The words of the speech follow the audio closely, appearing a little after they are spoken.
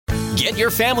Get your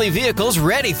family vehicles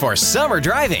ready for summer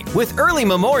driving with early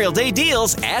Memorial Day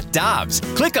deals at Dobbs.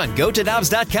 Click on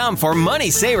GoToDobbs.com for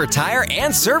money saver tire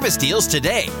and service deals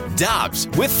today. Dobbs,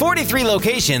 with 43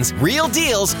 locations, real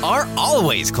deals are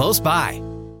always close by.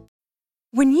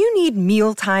 When you need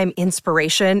mealtime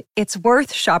inspiration, it's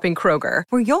worth shopping Kroger,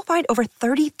 where you'll find over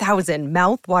 30,000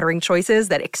 mouth-watering choices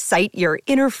that excite your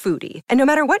inner foodie. And no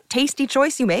matter what tasty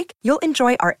choice you make, you'll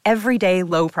enjoy our everyday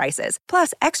low prices,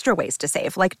 plus extra ways to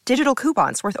save, like digital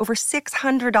coupons worth over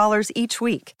 $600 each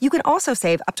week. You can also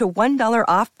save up to $1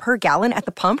 off per gallon at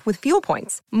the pump with fuel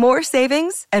points. More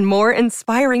savings and more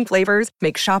inspiring flavors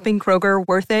make shopping Kroger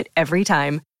worth it every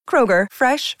time. Kroger,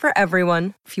 fresh for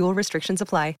everyone. Fuel restrictions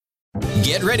apply.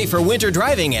 Get ready for winter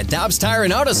driving at Dobbs Tire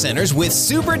and Auto Centers with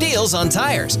super deals on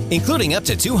tires, including up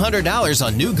to $200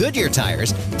 on new Goodyear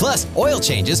tires, plus oil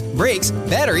changes, brakes,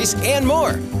 batteries, and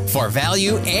more. For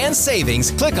value and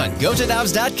savings, click on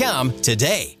GoToDobbs.com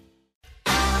today.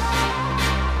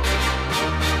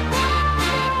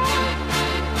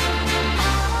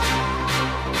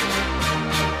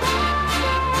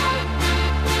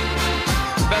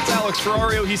 That's Alex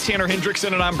Ferrario. He's Tanner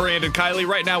Hendrickson, and I'm Brandon Kiley.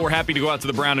 Right now, we're happy to go out to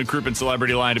the Brown and Crouppen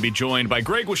Celebrity Line to be joined by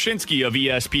Greg Wyshynski of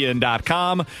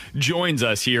ESPN.com. Joins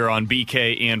us here on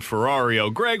BK and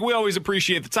Ferrario. Greg, we always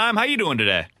appreciate the time. How you doing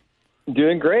today?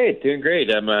 Doing great.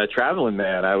 I'm a traveling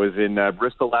man. I was in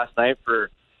Bristol last night for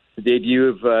the debut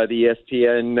of the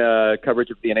ESPN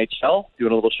coverage of the NHL,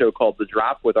 doing a little show called The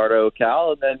Drop with Ardo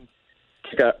Cal, and then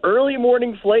took an early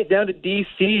morning flight down to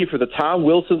D.C. for the Tom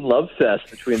Wilson Love Fest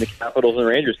between the Capitals and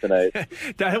Rangers tonight.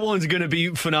 That one's going to be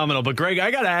phenomenal. But, Greg, I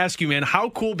got to ask you, man,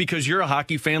 how cool, because you're a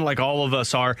hockey fan like all of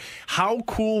us are, how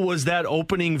cool was that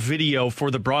opening video for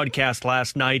the broadcast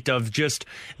last night of just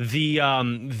the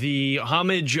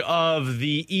homage of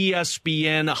the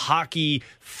ESPN hockey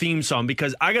theme song?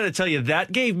 Because I got to tell you,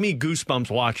 that gave me goosebumps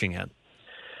watching it.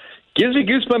 Gives me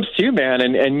goosebumps too, man.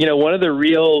 And you know, one of the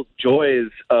real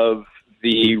joys of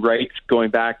the rights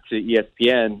going back to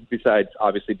ESPN, besides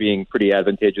obviously being pretty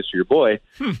advantageous for your boy,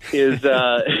 is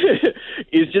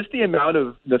is just the amount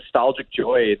of nostalgic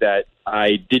joy that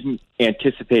I didn't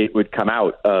anticipate would come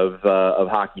out of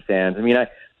hockey fans. I mean,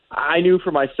 I knew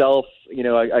for myself, you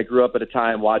know, I grew up at a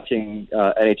time watching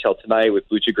NHL Tonight with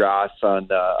Buccigross on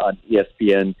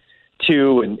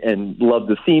ESPN2 and loved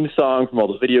the theme song from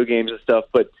all the video games and stuff,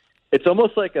 but it's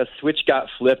almost like a switch got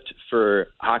flipped for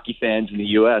hockey fans in the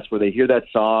U.S. where they hear that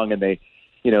song and they,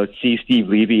 you know, see Steve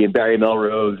Levy and Barry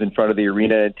Melrose in front of the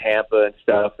arena in Tampa and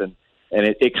stuff. And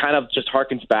it kind of just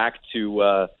harkens back to,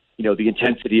 you know, the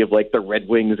intensity of like the Red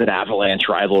Wings and Avalanche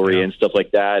rivalry and stuff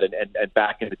like that. And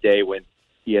back in the day when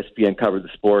ESPN covered the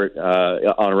sport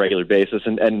on a regular basis.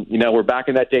 And, you know, we're back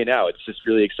in that day now. It's just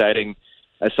really exciting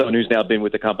as someone who's now been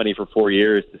with the company for 4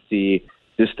 years to see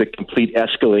just the complete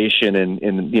escalation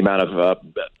in the amount of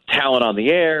talent on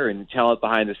the air and talent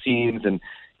behind the scenes and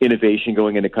innovation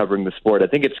going into covering the sport. I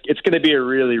think it's going to be a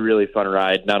really, really fun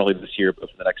ride, not only this year, but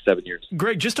for the next 7 years.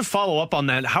 Greg, just to follow up on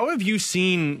that, how have you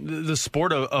seen the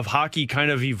sport of hockey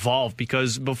kind of evolve?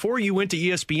 Because before you went to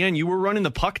ESPN, you were running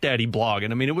the Puck Daddy blog.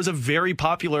 And I mean, it was a very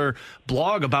popular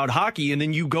blog about hockey. And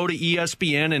then you go to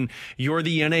ESPN and you're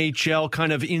the NHL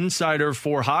kind of insider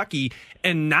for hockey.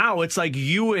 And now it's like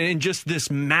you and just this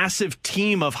massive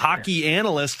team of hockey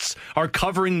analysts are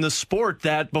covering the sport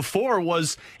that before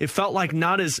it felt like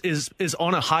not as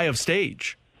on a high of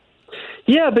stage.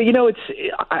 Yeah, but you know,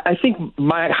 I think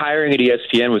my hiring at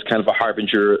ESPN was kind of a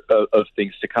harbinger of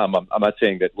things to come. I'm not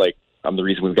saying that like I'm the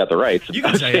reason we've got the rights.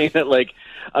 I'm saying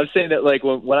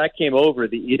that when I came over,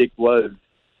 the edict was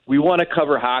we want to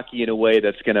cover hockey in a way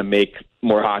that's going to make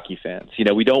more hockey fans. You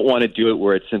know, we don't want to do it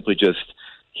where it's simply just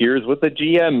here's what the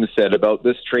GM said about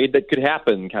this trade that could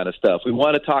happen kind of stuff. We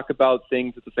want to talk about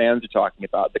things that the fans are talking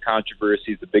about, the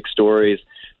controversies, the big stories,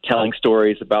 telling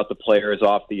stories about the players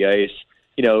off the ice,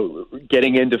 you know,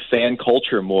 getting into fan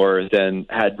culture more than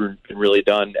had been really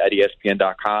done at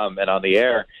ESPN.com and on the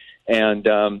air. And,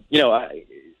 you know,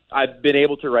 I've been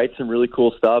able to write some really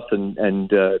cool stuff and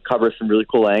cover some really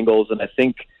cool angles. And I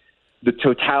think the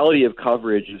totality of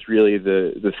coverage is really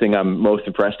the thing I'm most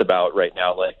impressed about right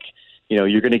now. Like, you know,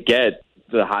 you're going to get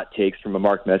the hot takes from a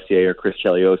Mark Messier or Chris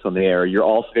Chelios on the air. You're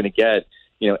also going to get,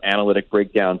 you know, analytic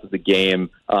breakdowns of the game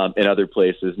in other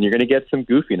places, and you're going to get some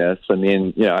goofiness. I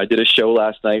mean, you know, I did a show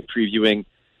last night previewing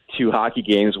 2 hockey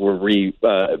games where we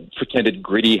pretended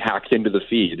Gritty hacked into the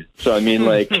feed. So, I mean,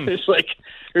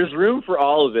 there's room for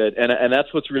all of it, and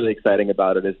that's what's really exciting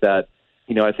about it is that,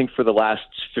 you know, I think for the last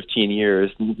 15 years,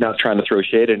 not trying to throw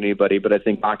shade at anybody, but I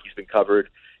think hockey's been covered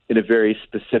in a very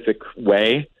specific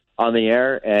way on the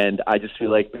air, and I just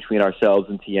feel like between ourselves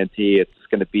and TNT, it's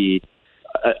going to be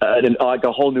like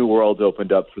a whole new world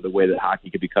opened up for the way that hockey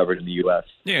could be covered in the U.S.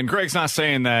 Yeah, and Greg's not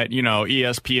saying that,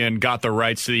 ESPN got the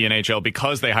rights to the NHL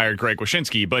because they hired Greg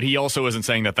Wyshynski, but he also isn't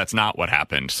saying that that's not what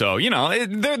happened. So,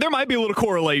 there might be a little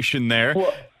correlation there.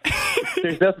 Well,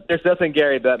 there's nothing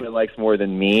Gary Bettman likes more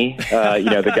than me.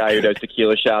 The guy who does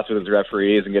tequila shots with his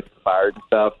referees and gets fired and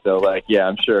stuff. So,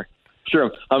 I'm sure.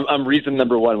 Sure, I'm reason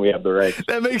number one we have the right.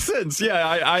 That makes sense.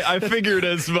 Yeah, I figured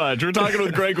as much. We're talking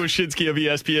with Greg Wyshynski of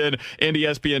ESPN and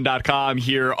ESPN.com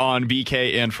here on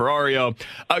BK and Ferrario.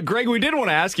 Greg, we did want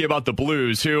to ask you about the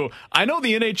Blues, who I know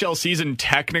the NHL season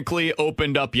technically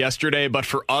opened up yesterday, but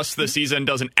for us, the season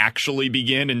doesn't actually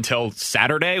begin until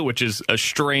Saturday, which is a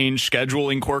strange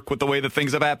scheduling quirk with the way that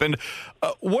things have happened.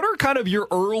 What are kind of your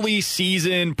early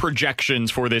season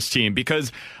projections for this team?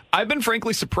 Because I've been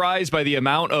frankly surprised by the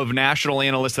amount of national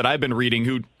analysts that I've been reading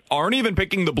who aren't even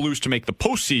picking the Blues to make the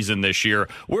postseason this year.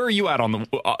 Where are you at on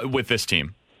with this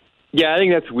team? Yeah, I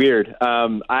think that's weird.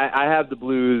 I have the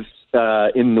Blues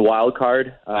in the wild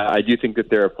card. I do think that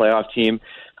they're a playoff team.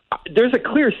 There's a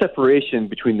clear separation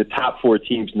between the top four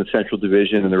teams in the Central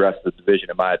Division and the rest of the division,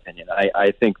 in my opinion.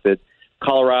 I think that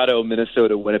Colorado,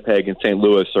 Minnesota, Winnipeg, and St.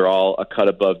 Louis are all a cut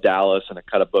above Dallas and a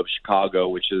cut above Chicago,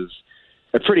 which is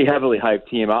a pretty heavily hyped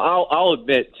team. I'll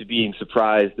admit to being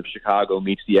surprised if Chicago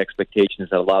meets the expectations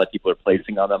that a lot of people are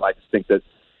placing on them. I just think that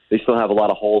they still have a lot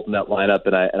of holes in that lineup,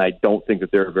 and I don't think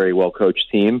that they're a very well-coached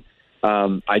team.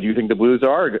 I do think the Blues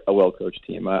are a well-coached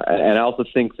team, and I also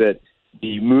think that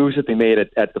the moves that they made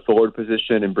at the forward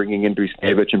position and bringing in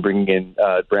Buchnevich and bringing in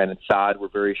Brandon Saad were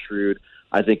very shrewd.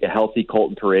 I think a healthy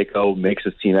Colton Parayko makes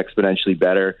this team exponentially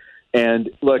better. And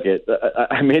look,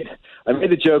 I made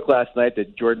the joke last night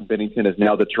that Jordan Binnington is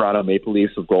now the Toronto Maple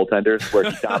Leafs of goaltenders, where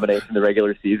he dominates in the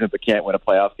regular season but can't win a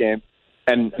playoff game.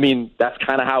 And, I mean, that's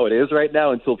kind of how it is right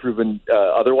now until proven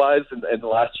otherwise in the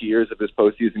last 2 years of his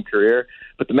postseason career.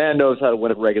 But the man knows how to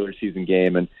win a regular season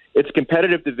game. And it's a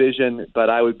competitive division, but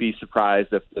I would be surprised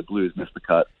if the Blues missed the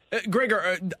cut. Greg,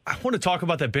 I want to talk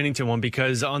about that Binnington one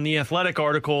because on the Athletic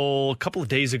article a couple of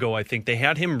days ago, I think they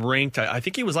had him ranked. I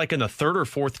think he was like in the third or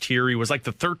fourth tier. He was like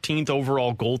the 13th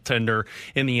overall goaltender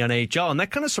in the NHL. And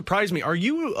that kind of surprised me. Are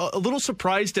you a little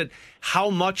surprised at how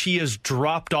much he has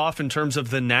dropped off in terms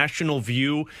of the national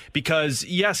view? Because,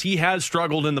 yes, he has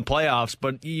struggled in the playoffs,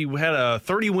 but he had a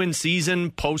 30-win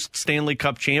season post-Stanley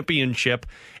Cup championship.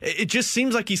 It just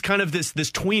seems like he's kind of this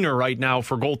tweener right now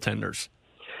for goaltenders.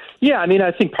 Yeah, I mean,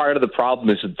 I think part of the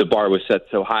problem is that the bar was set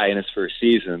so high in his first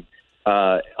season,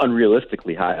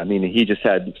 unrealistically high. I mean, he just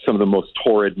had some of the most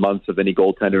torrid months of any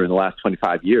goaltender in the last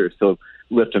 25 years. So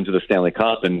lift him to the Stanley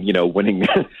Cup and, winning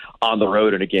on the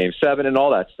road in a Game 7 and all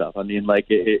that stuff. I mean,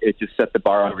 it just set the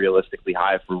bar unrealistically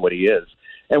high for what he is.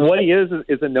 And what he is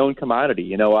a known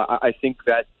commodity. I think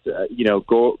that,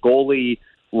 goalie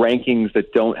rankings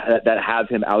that have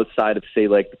him outside of, say,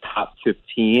 like the top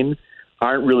 15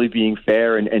 aren't really being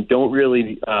fair and don't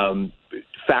really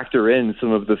factor in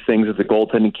some of the things that the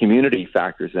goaltending community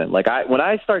factors in. When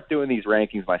I start doing these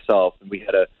rankings myself, and we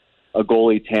had a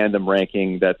goalie tandem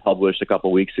ranking that published a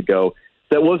couple weeks ago,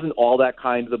 that wasn't all that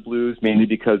kind of the Blues, mainly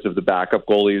because of the backup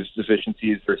goalies'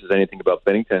 deficiencies versus anything about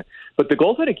Binnington. But the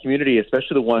goaltending community,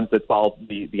 especially the ones that follow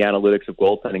the analytics of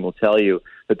goaltending, will tell you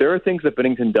that there are things that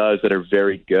Binnington does that are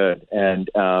very good. And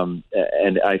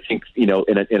I think, in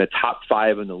a top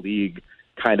 5 in the league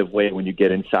kind of way when you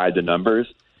get inside the numbers.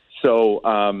 So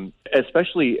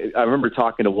especially, I remember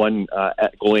talking to one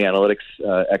goalie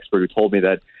analytics expert who told me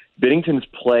that Binnington's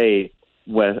play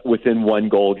within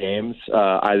 1-goal games,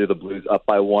 either the Blues up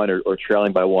by 1 or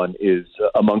trailing by 1, is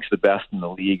amongst the best in the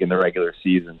league in the regular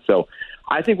season. So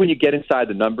I think when you get inside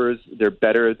the numbers, they're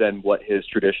better than what his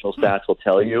traditional stats will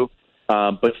tell you.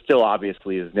 But still,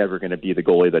 obviously, is never going to be the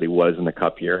goalie that he was in the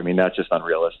Cup year. I mean, that's just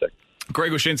unrealistic.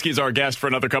 Greg Wyshynski is our guest for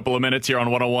another couple of minutes here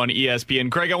on 101 ESPN.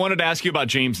 Greg, I wanted to ask you about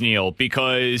James Neal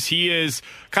because he is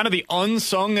kind of the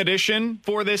unsung addition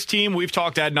for this team. We've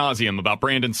talked ad nauseum about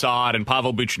Brandon Saad and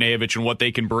Pavel Buchnevich and what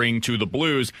they can bring to the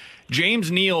Blues.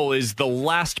 James Neal is the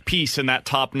last piece in that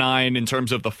top 9 in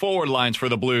terms of the forward lines for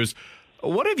the Blues.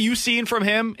 What have you seen from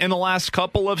him in the last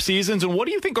couple of seasons, and what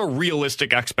do you think are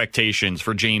realistic expectations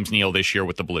for James Neal this year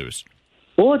with the Blues?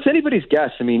 Well, it's anybody's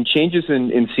guess. I mean, changes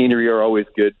in scenery are always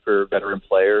good for veteran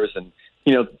players. And,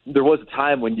 there was a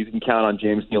time when you can count on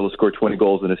James Neal to score 20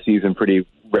 goals in a season pretty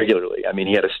regularly. I mean,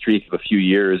 he had a streak of a few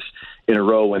years in a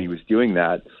row when he was doing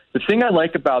that. The thing I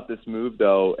like about this move,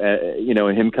 though,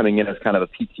 and him coming in as kind of a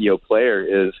PTO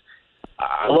player is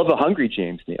I love a hungry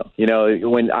James Neal.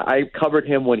 When I covered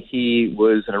him when he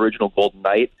was an original Golden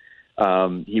Knight,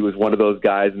 he was one of those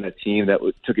guys in that team that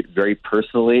took it very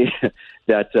personally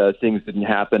that things didn't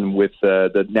happen with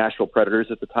the Nashville Predators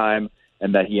at the time,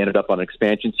 and that he ended up on an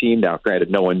expansion team. Now, granted,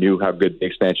 no one knew how good the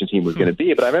expansion team was going to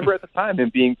be, but I remember at the time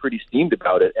him being pretty steamed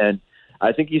about it. And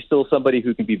I think he's still somebody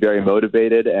who can be very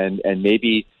motivated, and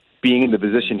maybe being in the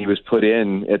position he was put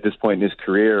in at this point in his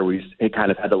career, he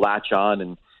kind of had to latch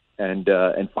on and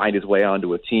find his way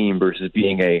onto a team versus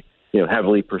being a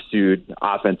heavily pursued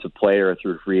offensive player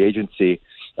through free agency.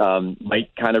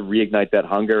 Might kind of reignite that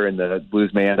hunger, and the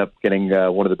Blues may end up getting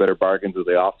one of the better bargains of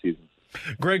the offseason.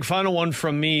 Greg, final one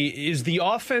from me. Is the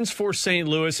offense for St.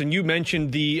 Louis, and you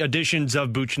mentioned the additions of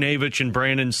Buchnevich and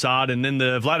Brandon Saad, and then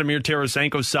the Vladimir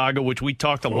Tarasenko saga, which we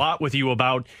talked a lot with you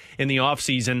about in the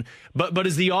offseason. But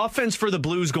is the offense for the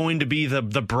Blues going to be the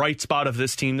bright spot of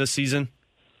this team this season?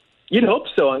 You'd hope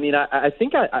so. I mean, I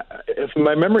think if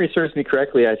my memory serves me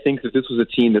correctly, I think that this was a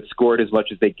team that scored as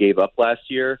much as they gave up last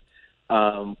year.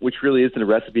 Which really isn't a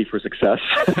recipe for success.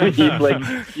 You're not going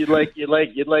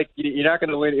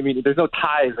to win. I mean, there's no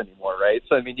ties anymore, right?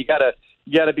 So I mean, you gotta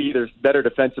be either better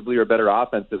defensively or better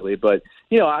offensively. But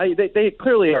they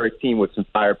clearly are a team with some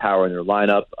firepower in their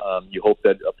lineup. You hope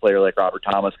that a player like Robert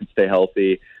Thomas can stay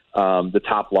healthy. The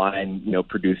top line,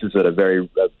 produces at a very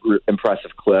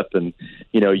impressive clip, and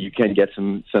you can get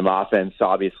some offense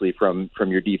obviously from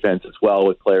your defense as well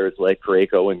with players like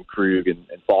Parayko and Krug and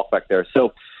Falk back there.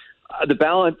 So. The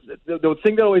balance, the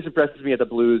thing that always impresses me at the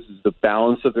Blues is the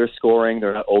balance of their scoring.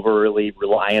 They're not overly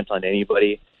reliant on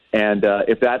anybody. And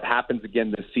if that happens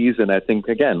again this season, I think,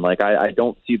 again, I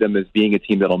don't see them as being a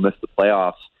team that'll miss the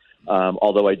playoffs,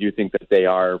 although I do think that they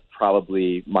are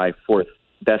probably my fourth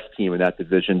best team in that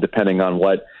division, depending on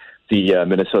what the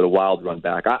Minnesota Wild run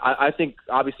back. I think,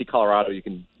 obviously, Colorado, you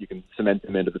can cement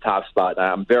them into the top spot.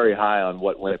 I'm very high on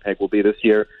what Winnipeg will be this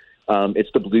year. It's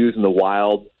the Blues and the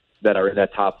Wild that are in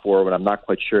that top four, but I'm not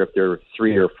quite sure if they're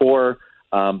 3 or 4.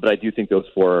 But I do think those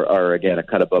 4 are, again, a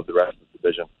cut above the rest of the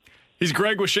division. He's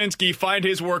Greg Wyshynski. Find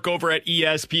his work over at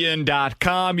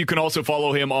ESPN.com. You can also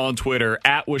follow him on Twitter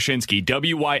at Wyshynski,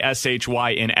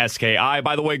 WYSHYNSKI.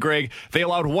 By the way, Greg, they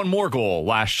allowed one more goal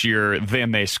last year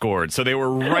than they scored, so they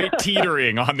were right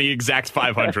teetering on the exact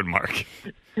 500 mark.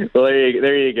 Well,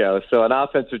 there you go. So an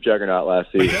offensive juggernaut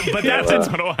last season.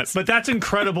 But that's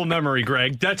incredible memory,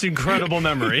 Greg. That's incredible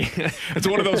memory. It's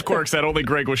one of those quirks that only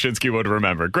Greg Wyshynski would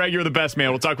remember. Greg, you're the best, man.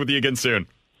 We'll talk with you again soon.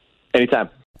 Anytime.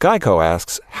 Geico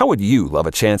asks, how would you love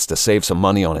a chance to save some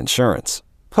money on insurance?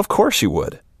 Of course you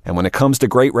would. And when it comes to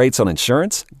great rates on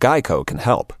insurance, Geico can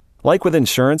help. Like with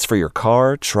insurance for your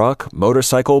car, truck,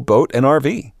 motorcycle, boat, and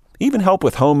RV. Even help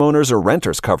with homeowners or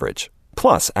renters coverage.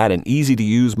 Plus, add an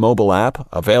easy-to-use mobile app,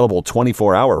 available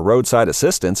 24-hour roadside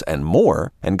assistance, and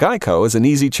more, and Geico is an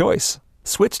easy choice.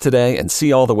 Switch today and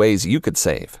see all the ways you could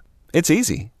save. It's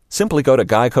easy. Simply go to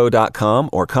geico.com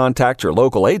or contact your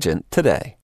local agent today.